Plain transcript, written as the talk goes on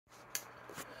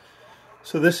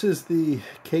So this is the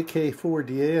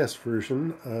KK4DAS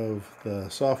version of the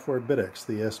software BITX,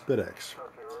 the sBITX.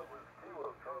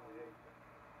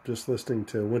 Just listening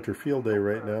to Winter Field Day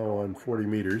right now on 40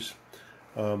 meters.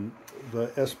 The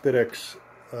sBITX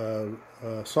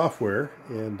software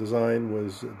and design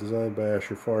was designed by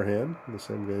Asher Farhan, the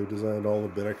same guy who designed all the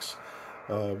BITX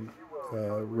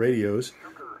radios.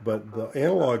 But the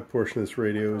analog portion of this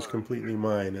radio is completely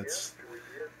mine. It's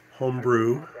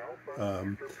homebrew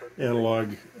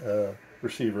analog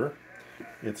receiver.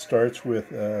 It starts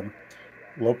with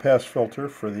low-pass filter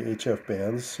for the HF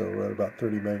bands, so at about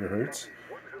 30 megahertz.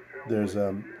 There's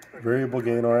a variable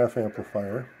gain RF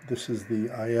amplifier. This is the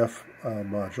IF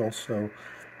module, so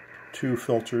two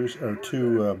filters, or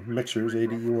two mixers,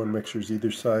 ADE1 mixers, either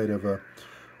side of a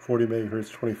 40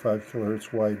 megahertz, 25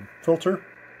 kilohertz wide filter.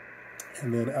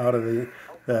 And then out of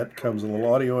that comes a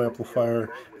little audio amplifier,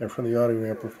 and from the audio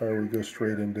amplifier we go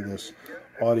straight into this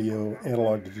audio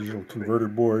analog to digital converter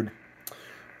board.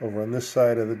 Over on this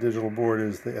side of the digital board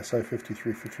is the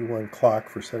SI5351 clock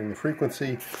for setting the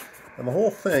frequency, and the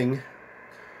whole thing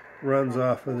runs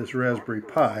off of this Raspberry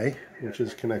Pi, which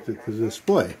is connected to the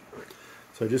display.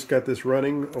 So I just got this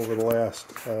running over the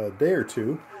last day or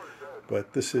two,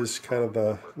 but this is kind of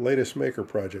the latest maker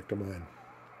project of mine.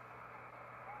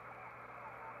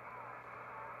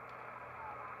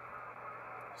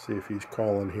 See if he's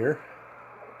calling here.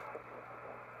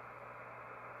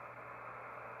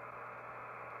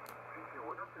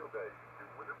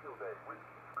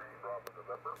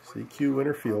 CQ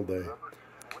Winter Field Day.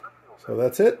 So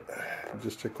that's it.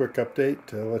 Just a quick update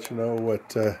to let you know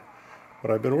what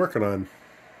I've been working on.